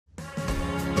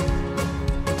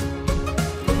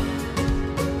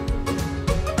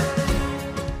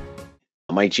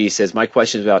Mike G says, my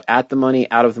question is about at the money,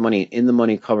 out of the money, in the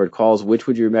money covered calls. Which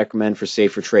would you recommend for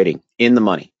safer trading? In the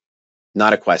money.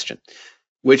 Not a question.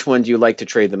 Which one do you like to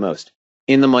trade the most?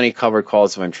 In the money covered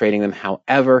calls if I'm trading them.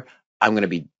 However, I'm going to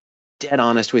be dead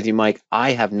honest with you, Mike.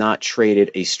 I have not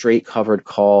traded a straight covered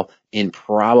call in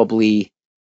probably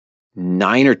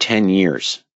 9 or 10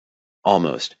 years,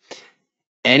 almost.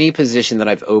 Any position that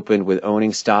I've opened with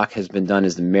owning stock has been done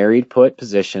as the married put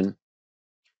position,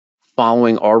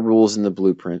 following our rules in the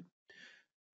blueprint,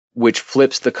 which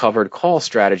flips the covered call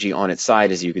strategy on its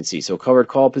side, as you can see. So covered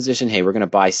call position, hey, we're going to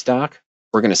buy stock.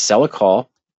 We're going to sell a call.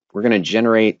 We're going to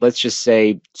generate, let's just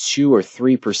say, 2 or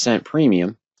 3%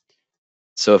 premium.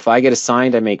 So if I get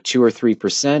assigned, I make 2 or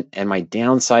 3%, and my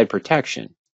downside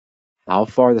protection, how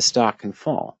far the stock can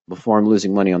fall before I'm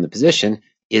losing money on the position,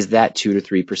 is that 2 to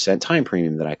 3% time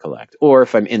premium that I collect. Or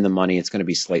if I'm in the money, it's going to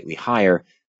be slightly higher.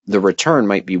 The return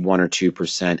might be 1 or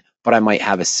 2%, but I might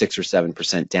have a 6 or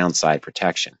 7% downside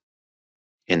protection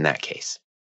in that case.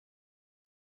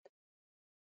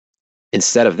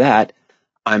 Instead of that,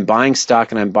 I'm buying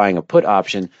stock and I'm buying a put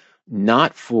option,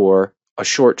 not for a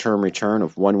short-term return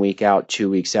of 1 week out, 2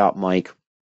 weeks out, Mike,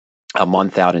 a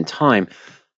month out in time.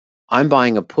 I'm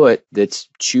buying a put that's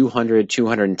 200,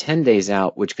 210 days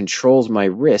out, which controls my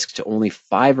risk to only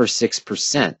 5 or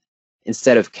 6%.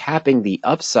 Instead of capping the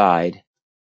upside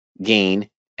gain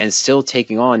and still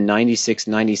taking on 96,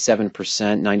 97%,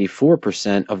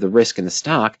 94% of the risk in the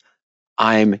stock,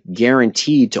 I'm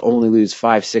guaranteed to only lose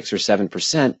 5, 6, or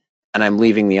 7%, and I'm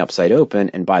leaving the upside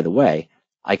open. And by the way,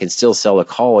 I can still sell a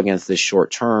call against this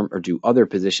short term or do other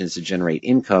positions to generate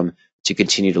income to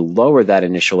continue to lower that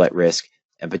initial at risk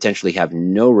and potentially have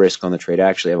no risk on the trade. I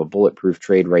actually have a bulletproof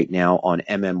trade right now on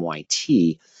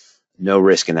MMYT, no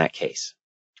risk in that case.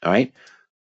 All right.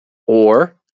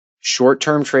 Or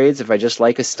short-term trades, if I just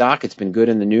like a stock, it's been good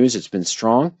in the news, it's been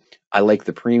strong, I like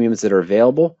the premiums that are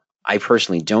available. I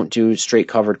personally don't do straight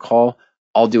covered call.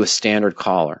 I'll do a standard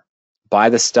caller. Buy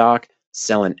the stock,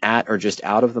 sell an at or just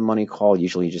out of the money call,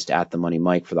 usually just at the money,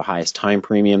 Mike, for the highest time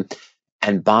premium,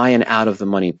 and buy an out of the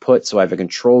money put. So I have a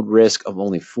controlled risk of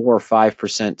only 4 or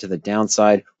 5% to the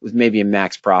downside with maybe a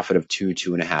max profit of 2,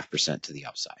 2.5% to the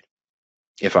upside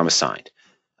if I'm assigned.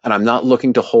 And I'm not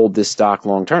looking to hold this stock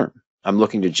long term. I'm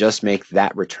looking to just make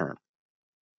that return.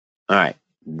 All right.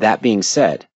 That being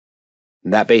said,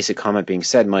 that basic comment being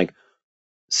said, Mike,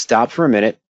 stop for a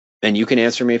minute, and you can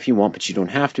answer me if you want, but you don't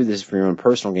have to. This is for your own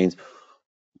personal gains.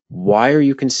 Why are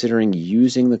you considering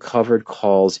using the covered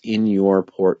calls in your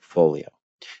portfolio?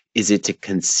 Is it to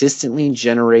consistently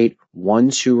generate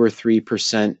 1, 2, or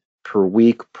 3% per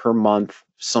week, per month,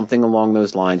 something along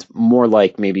those lines, more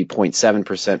like maybe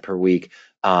 0.7% per week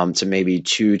to maybe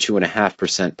 2,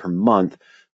 2.5% per month?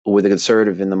 With a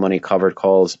conservative in the money covered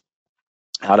calls,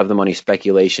 out of the money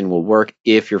speculation will work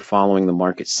if you're following the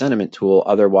market sentiment tool.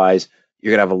 Otherwise,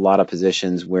 you're going to have a lot of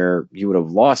positions where you would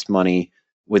have lost money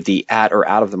with the at or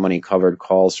out of the money covered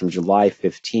calls from July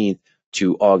 15th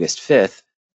to August 5th.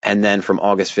 And then from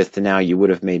August 5th to now, you would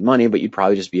have made money, but you'd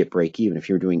probably just be at break even. If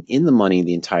you were doing in the money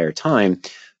the entire time,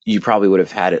 you probably would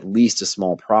have had at least a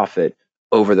small profit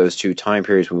over those 2 time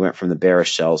periods. We went from the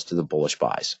bearish sells to the bullish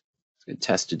buys. It's a good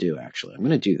test to do, actually. I'm going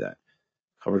to do that.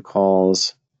 Covered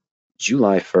calls,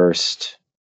 July 1st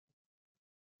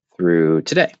through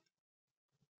today.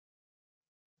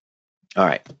 All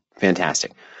right,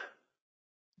 fantastic.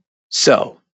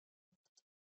 So,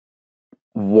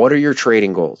 what are your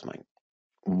trading goals, Mike?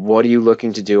 What are you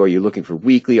looking to do? Are you looking for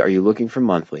weekly? Are you looking for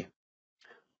monthly?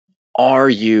 Are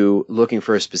you looking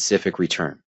for a specific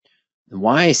return? And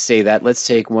why I say that, let's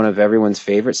take one of everyone's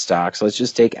favorite stocks. Let's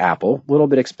just take Apple, a little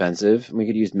bit expensive. We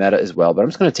could use Meta as well, but I'm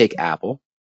just going to take Apple.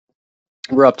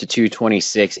 We're up to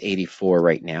 226.84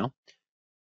 right now.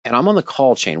 And I'm on the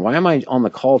call chain. Why am I on the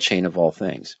call chain of all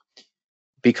things?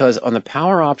 Because on the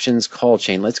PowerOptions call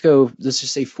chain, let's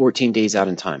just say 14 days out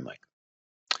in time, Mike.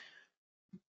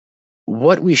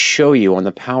 What we show you on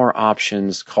the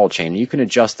PowerOptions call chain, you can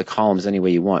adjust the columns any way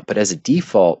you want, but as a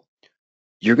default,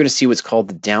 you're going to see what's called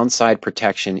the downside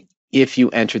protection if you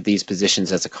entered these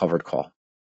positions as a covered call.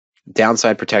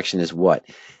 Downside protection is what?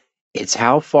 It's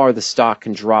how far the stock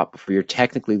can drop before you're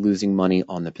technically losing money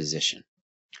on the position.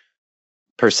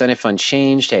 Percent if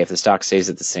unchanged, hey, if the stock stays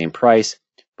at the same price,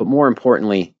 but more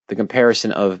importantly, the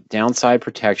comparison of downside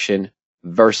protection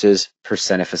versus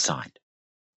percent if assigned.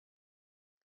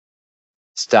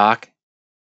 Stock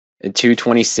at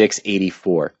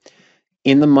 226.84.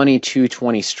 In the money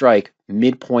 220 strike,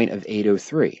 midpoint of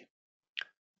 803.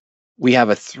 We have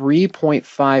a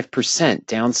 3.5%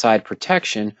 downside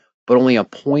protection, but only a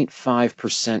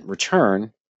 0.5%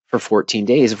 return for 14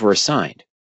 days if we're assigned.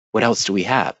 What else do we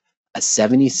have? a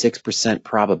 76%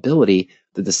 probability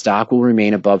that the stock will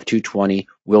remain above 220,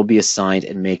 will be assigned,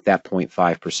 and make that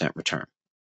 0.5% return.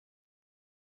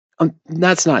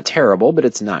 That's not terrible, but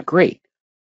it's not great.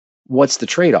 What's the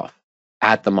trade-off?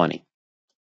 At the money.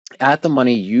 At the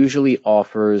money usually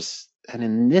offers, and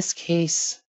in this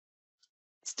case,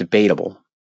 it's debatable.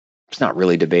 It's not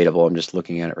really debatable. I'm just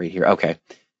looking at it right here. Okay.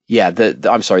 Yeah,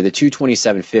 I'm sorry, the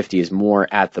 227.50 is more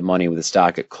at the money with the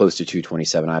stock at close to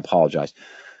 227. I apologize.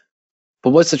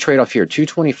 But what's the trade-off here?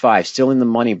 225, still in the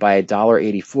money by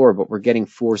 $1.84, but we're getting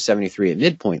 473 at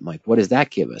midpoint, Mike. What does that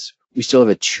give us? We still have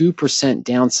a 2%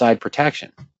 downside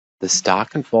protection. The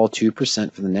stock can fall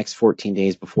 2% for the next 14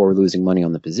 days before we're losing money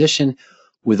on the position,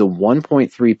 with a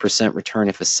 1.3% return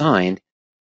if assigned,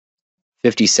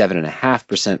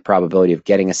 57.5% probability of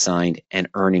getting assigned and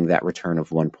earning that return of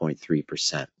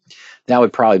 1.3%. That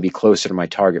would probably be closer to my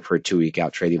target for a 2-week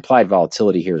out trade. The implied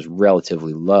volatility here is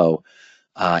relatively low,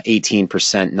 18%,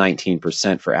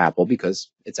 19% for Apple, because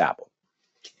it's Apple.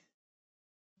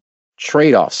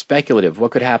 Trade-off, speculative.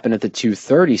 What could happen at the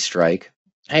 230 strike?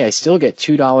 Hey, I still get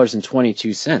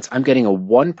 $2.22. I'm getting a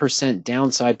 1%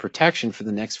 downside protection for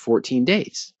the next 14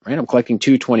 days, right? I'm collecting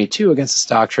 $2.22 against the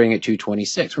stock trading at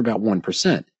 $2.26. We're about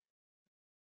 1%.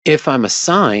 If I'm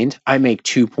assigned, I make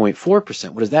 2.4%.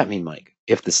 What does that mean, Mike?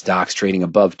 If the stock's trading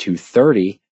above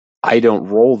 230, I don't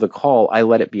roll the call. I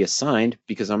let it be assigned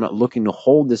because I'm not looking to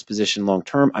hold this position long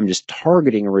term. I'm just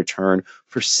targeting a return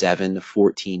for 7 to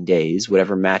 14 days,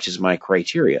 whatever matches my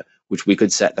criteria, which we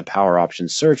could set the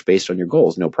PowerOptions search based on your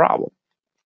goals, no problem.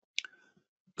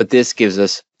 But this gives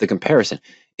us the comparison.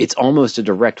 It's almost a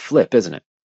direct flip, isn't it?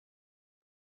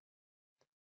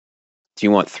 Do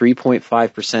you want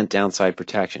 3.5% downside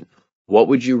protection? What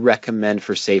would you recommend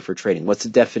for safer trading? What's the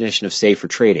definition of safer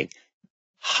trading?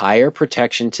 Higher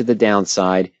protection to the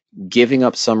downside, giving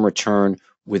up some return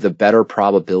with a better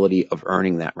probability of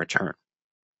earning that return.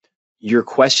 Your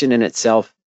question in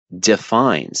itself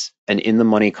defines an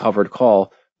in-the-money covered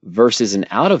call versus an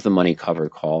out-of-the-money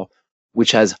covered call,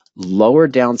 which has lower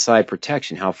downside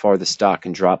protection, how far the stock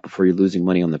can drop before you're losing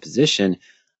money on the position,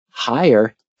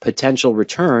 higher potential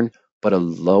return, but a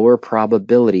lower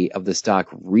probability of the stock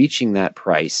reaching that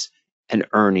price and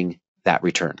earning that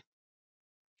return.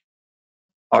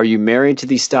 Are you married to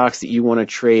these stocks that you want to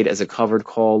trade as a covered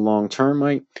call long term,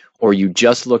 Mike? Or are you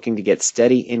just looking to get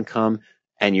steady income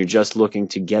and you're just looking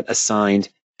to get assigned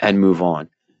and move on?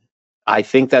 I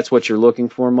think that's what you're looking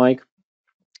for, Mike.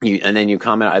 And then you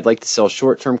comment, I'd like to sell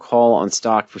short-term call on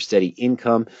stock for steady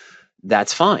income.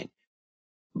 That's fine.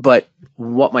 But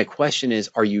what my question is,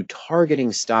 are you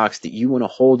targeting stocks that you want to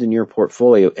hold in your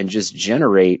portfolio and just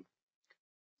generate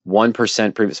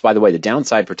 1% premium? By the way, the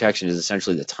downside protection is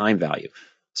essentially the time value.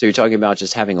 So you're talking about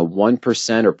just having a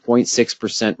 1% or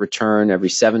 0.6% return every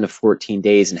 7 to 14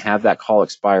 days and have that call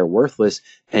expire worthless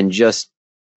and just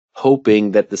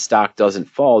hoping that the stock doesn't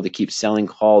fall to keep selling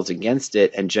calls against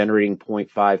it and generating 0.5,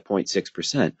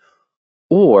 0.6%.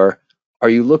 Or are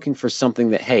you looking for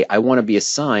something that, hey, I want to be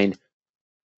assigned,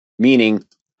 meaning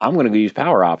I'm going to use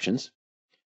PowerOptions.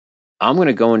 I'm going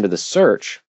to go into the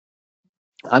search.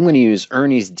 I'm going to use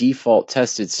Ernie's default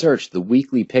tested search, the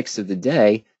weekly picks of the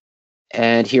day.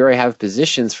 And here I have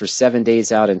positions for 7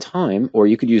 days out in time, or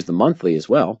you could use the monthly as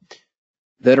well,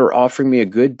 that are offering me a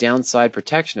good downside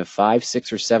protection of 5,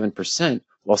 6, or 7%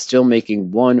 while still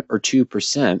making 1 or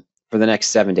 2% for the next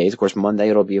 7 days. Of course, Monday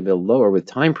it'll be a bit lower with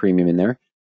time premium in there.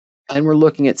 And we're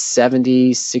looking at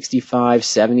 70, 65,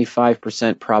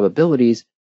 75% probabilities.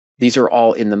 These are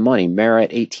all in the money. Mara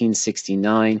at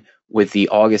 1869 with the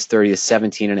August 30th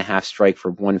 17.5 strike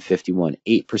for 151.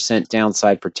 8%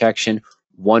 downside protection,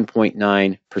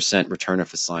 1.9% return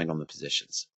if assigned on the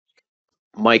positions.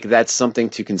 Mike, that's something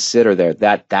to consider there.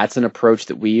 That's an approach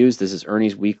that we use. This is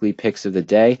Ernie's weekly picks of the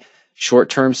day.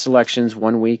 Short-term selections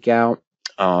 1 week out.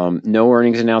 No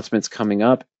earnings announcements coming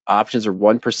up. Options are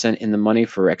 1% in the money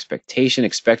for expectation.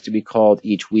 Expect to be called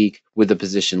each week with the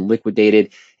position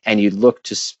liquidated. And you look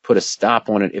to put a stop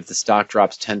on it if the stock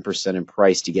drops 10% in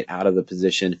price to get out of the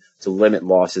position to limit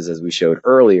losses, as we showed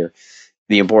earlier.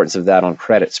 The importance of that on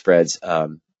credit spreads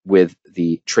with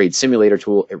the trade simulator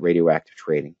tool at Radioactive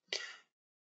Trading.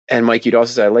 And Mike, you'd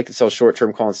also say, I'd like to sell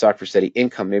short-term call and stock for steady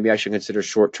income. Maybe I should consider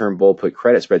short-term bull put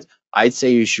credit spreads. I'd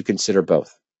say you should consider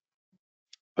both.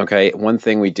 Okay, one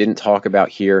thing we didn't talk about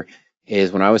here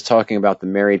is when I was talking about the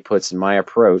married puts and my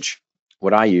approach,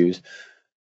 what I use,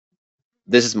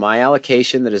 this is my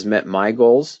allocation that has met my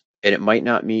goals, and it might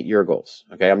not meet your goals.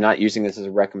 Okay, I'm not using this as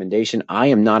a recommendation. I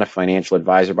am not a financial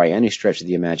advisor by any stretch of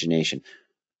the imagination.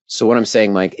 So what I'm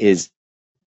saying, Mike, is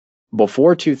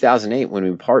before 2008, when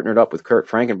we partnered up with Kurt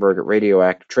Frankenberg at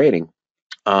Radioactive Trading,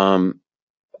 I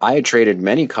had traded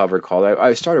many covered calls.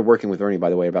 I started working with Ernie, by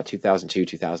the way, about 2002,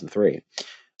 2003.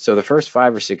 So the first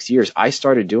 5 or 6 years, I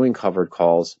started doing covered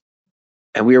calls,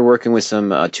 and we were working with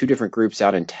some two different groups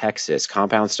out in Texas,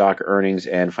 Compound Stock Earnings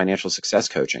and Financial Success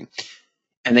Coaching.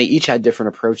 And they each had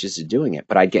different approaches to doing it,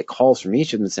 but I'd get calls from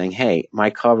each of them saying, "Hey,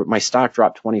 my stock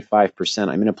dropped 25%.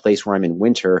 I'm in a place where I'm in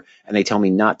winter, and they tell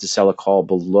me not to sell a call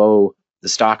below the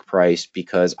stock price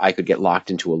because I could get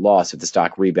locked into a loss if the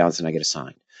stock rebounds and I get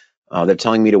assigned. They're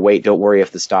telling me to wait. Don't worry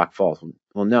if the stock falls."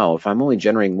 Well, no, if I'm only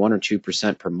generating 1 or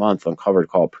 2% per month on covered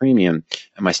call premium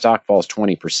and my stock falls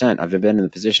 20%, I've been in the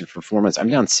position for 4 months, I'm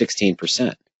down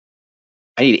 16%.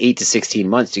 I need 8 to 16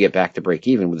 months to get back to break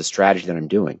even with the strategy that I'm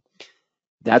doing.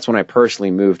 That's when I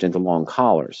personally moved into long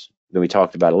collars. Then we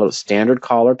talked about a little standard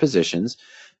collar positions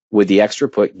with the extra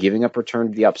put, giving up return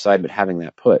to the upside, but having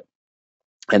that put.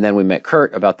 And then we met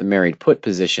Kurt about the married put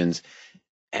positions.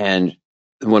 And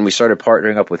when we started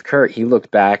partnering up with Kurt, he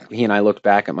and I looked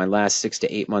back at my last 6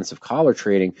 to 8 months of collar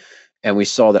trading, and we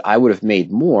saw that I would have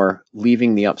made more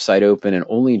leaving the upside open and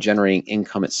only generating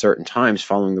income at certain times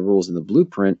following the rules in the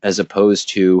blueprint as opposed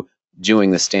to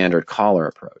doing the standard collar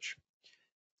approach.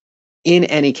 In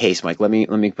any case, Mike, let me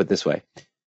put it this way.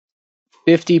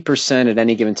 50% at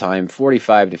any given time,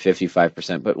 45 to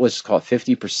 55%, but let's just call it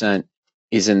 50%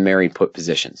 is in married put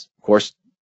positions. Of course,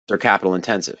 they're capital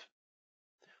intensive.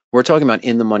 We're talking about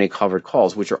in the money covered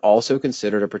calls, which are also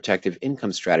considered a protective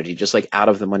income strategy, just like out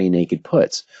of the money naked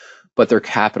puts, but they're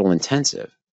capital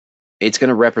intensive. It's going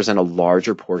to represent a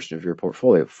larger portion of your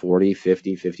portfolio, 40,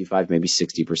 50, 55, maybe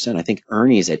 60%. I think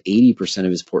Ernie's at 80%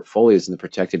 of his portfolios in the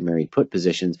protected married put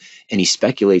positions, and he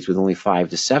speculates with only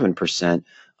 5 to 7%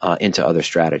 into other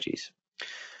strategies.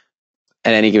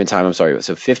 At any given time, so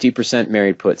 50%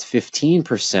 married puts,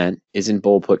 15% is in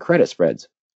bull put credit spreads.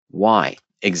 Why?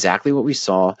 Exactly what we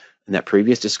saw in that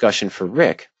previous discussion for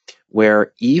Rick,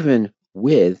 where even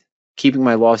with keeping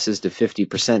my losses to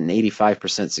 50% and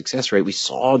 85% success rate, we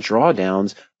saw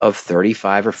drawdowns of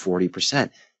 35 or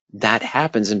 40%. That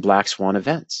happens in black swan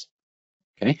events.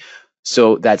 Okay,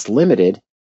 so that's limited,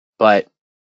 but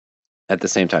at the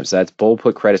same time, so that's bull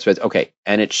put credit spreads. Okay,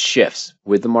 and it shifts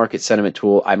with the market sentiment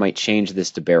tool. I might change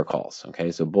this to bear calls.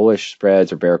 Okay, so bullish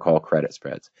spreads or bear call credit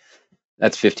spreads.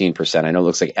 That's 15%. I know it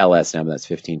looks like LS now, but that's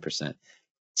 15%.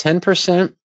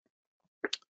 10%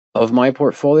 of my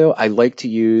portfolio, I like to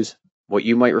use what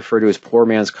you might refer to as poor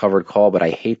man's covered call, but I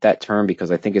hate that term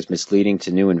because I think it's misleading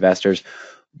to new investors.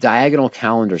 Diagonal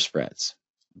calendar spreads.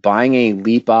 Buying a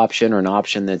leap option or an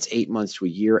option that's 8 months to a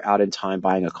year out in time,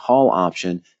 buying a call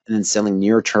option, and then selling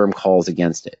near-term calls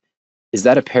against it. Is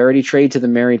that a parity trade to the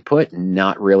married put?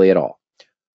 Not really at all.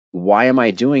 Why am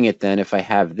I doing it then if I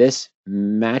have this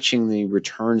matching the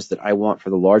returns that I want for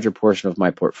the larger portion of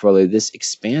my portfolio, this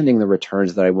expanding the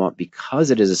returns that I want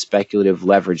because it is a speculative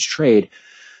leverage trade?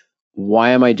 Why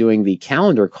am I doing the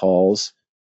calendar calls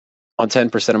on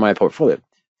 10% of my portfolio?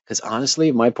 Because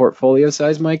honestly, my portfolio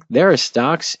size, Mike, there are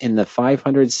stocks in the $500,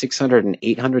 $600, and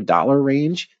 $800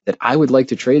 range that I would like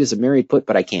to trade as a married put,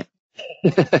 but I can't.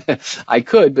 I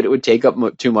could, but it would take up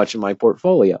too much of my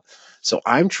portfolio. So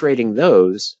I'm trading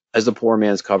those as the poor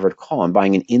man's covered call. I'm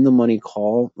buying an in-the-money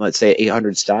call. Let's say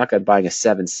 800 stock. I'm buying a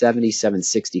 770,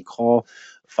 760 call,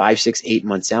 5, 6, 8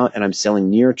 months out, and I'm selling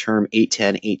near-term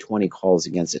 810, 820 calls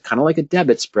against it. Kind of like a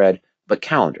debit spread, but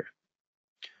calendar.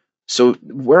 So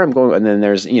where I'm going, and then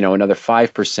there's, another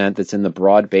 5% that's in the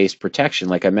broad-based protection.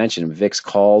 Like I mentioned, VIX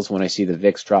calls when I see the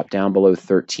VIX drop down below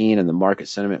 13 and the market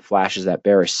sentiment flashes that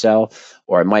bearish sell,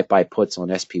 or I might buy puts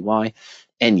on SPY.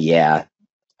 And 2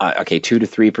 to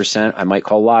 3%, I might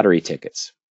call lottery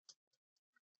tickets,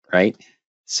 right?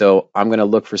 So I'm going to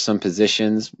look for some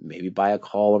positions, maybe buy a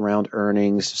call around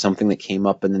earnings, something that came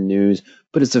up in the news,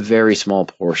 but it's a very small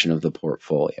portion of the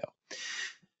portfolio.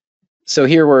 So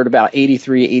here we're at about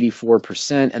 83,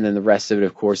 84%, and then the rest of it,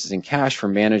 of course, is in cash for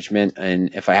management.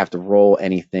 And if I have to roll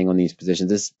anything on these positions,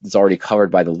 this is already covered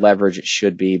by the leverage. It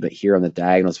should be, but here on the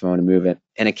diagonals, if I want to move it.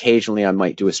 And occasionally I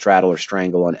might do a straddle or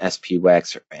strangle on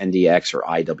SPX or NDX or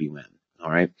IWM.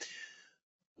 All right.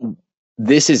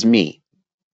 This is me.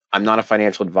 I'm not a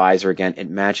financial advisor. Again, it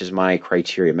matches my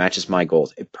criteria, matches my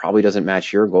goals. It probably doesn't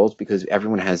match your goals because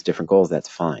everyone has different goals. That's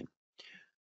fine.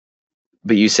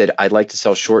 But you said, I'd like to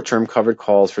sell short-term covered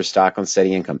calls for stock on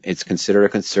steady income. It's considered a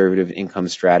conservative income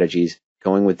strategy,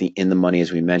 going with the in the money,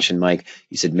 as we mentioned, Mike.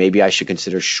 You said, maybe I should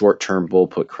consider short-term bull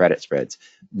put credit spreads.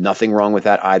 Nothing wrong with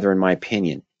that either, in my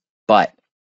opinion. But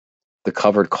the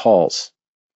covered calls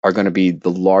are going to be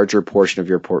the larger portion of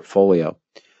your portfolio.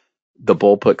 The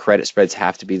bull put credit spreads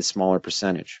have to be the smaller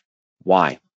percentage.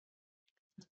 Why?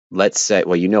 Let's say,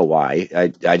 well, you know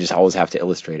why. I just always have to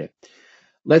illustrate it.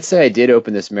 Let's say I did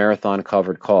open this marathon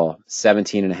covered call,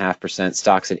 17.5%,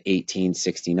 stock's at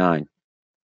 18.69.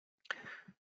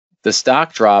 The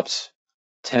stock drops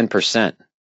 10%,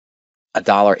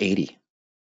 $1.80.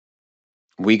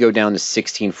 We go down to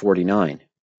 16.49.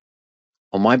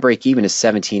 Well, my break even is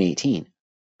 17.18,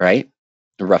 right?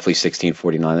 Roughly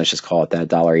 16.49. Let's just call it that,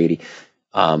 $1.80.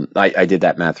 I did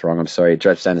that math wrong. I'm sorry. It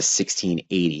drops down to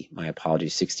 16.80. My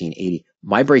apologies, 16.80.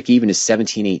 My break even is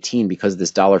 17.18 because of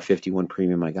this $1.51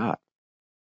 premium I got.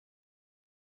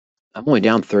 I'm only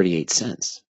down 38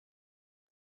 cents.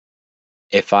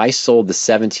 If I sold the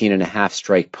 17.5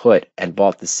 strike put and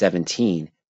bought the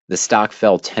 17, the stock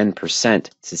fell 10%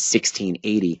 to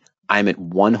 16.80. I'm at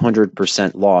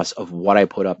 100% loss of what I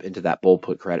put up into that bull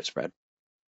put credit spread.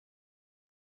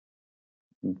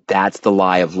 That's the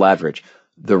lie of leverage.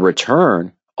 The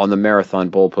return on the marathon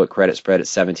bull put credit spread at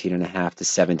 17.5 to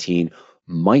 17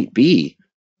 might be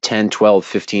 10, 12,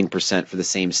 15% for the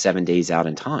same 7 days out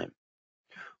in time,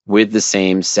 with the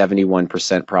same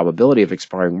 71% probability of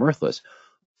expiring worthless.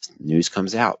 News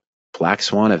comes out, black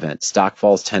swan event, stock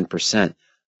falls 10%.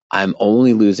 I'm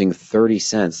only losing 30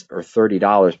 cents or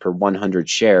 $30 per 100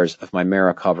 shares of my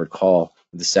Mara covered call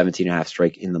with the 17.5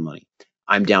 strike in the money.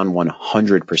 I'm down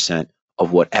 100%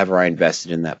 of whatever I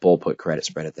invested in that bull put credit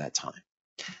spread at that time.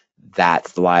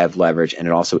 That's the lie of leverage, and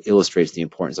it also illustrates the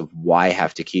importance of why I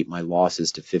have to keep my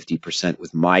losses to 50%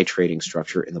 with my trading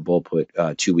structure in the bull put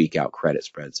 2 week out credit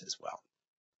spreads as well.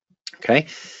 Okay,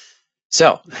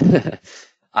 so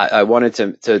I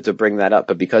wanted to bring that up,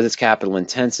 but because it's capital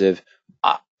intensive,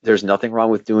 there's nothing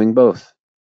wrong with doing both.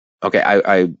 Okay,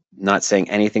 I'm not saying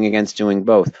anything against doing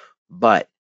both, but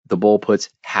the bull puts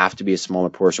have to be a smaller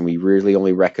portion. We really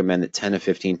only recommend that 10 to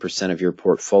 15% of your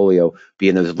portfolio be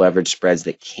in those leverage spreads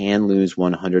that can lose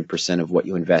 100% of what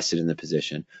you invested in the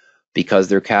position, because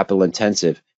they're capital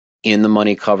intensive. In the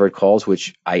money covered calls,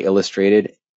 which I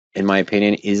illustrated, in my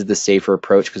opinion, is the safer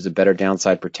approach, because the better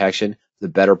downside protection, the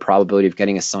better probability of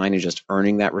getting assigned and just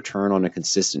earning that return on a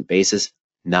consistent basis,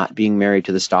 not being married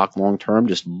to the stock long term,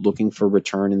 just looking for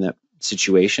return in that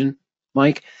situation,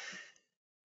 Mike.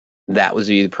 That was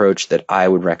the approach that I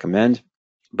would recommend,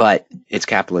 but it's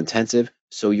capital intensive,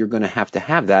 so you're going to have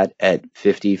that at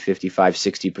 50, 55,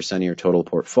 60% of your total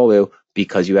portfolio,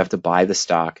 because you have to buy the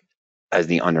stock as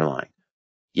the underlying.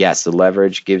 Yes, the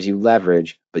leverage gives you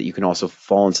leverage, but you can also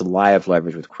fall into the lie of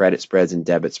leverage with credit spreads and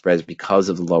debit spreads because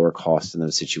of the lower costs in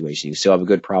those situations. You still have a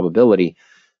good probability,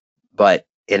 but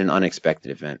in an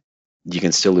unexpected event, you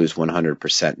can still lose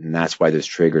 100%, and that's why those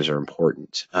triggers are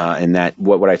important. And that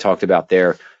what I talked about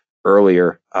there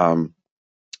earlier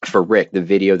for Rick, the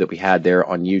video that we had there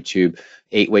on YouTube,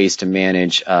 8 ways to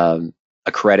manage a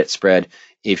credit spread.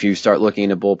 If you start looking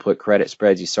into bull put credit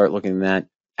spreads, you start looking at that.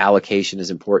 Allocation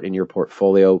is important in your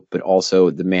portfolio, but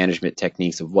also the management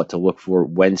techniques of what to look for,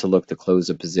 when to look to close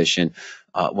a position,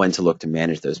 when to look to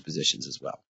manage those positions as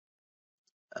well.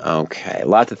 Okay, a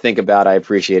lot to think about. I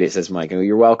appreciate it, says Mike.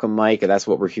 You're welcome, Mike. That's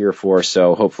what we're here for.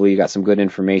 So hopefully you got some good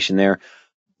information there.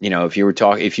 If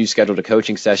you scheduled a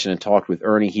coaching session and talked with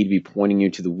Ernie, he'd be pointing you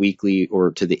to the weekly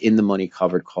or to the in the money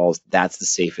covered calls. That's the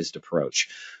safest approach.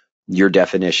 Your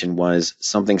definition was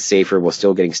something safer while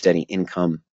still getting steady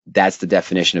income. That's the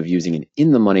definition of using an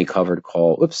in the money covered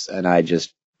call. Oops, and I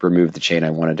just removed the chain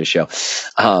I wanted to show.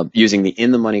 Using the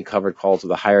in the money covered calls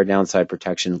with a higher downside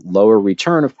protection, lower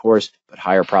return, of course, but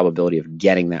higher probability of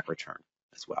getting that return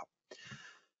as well.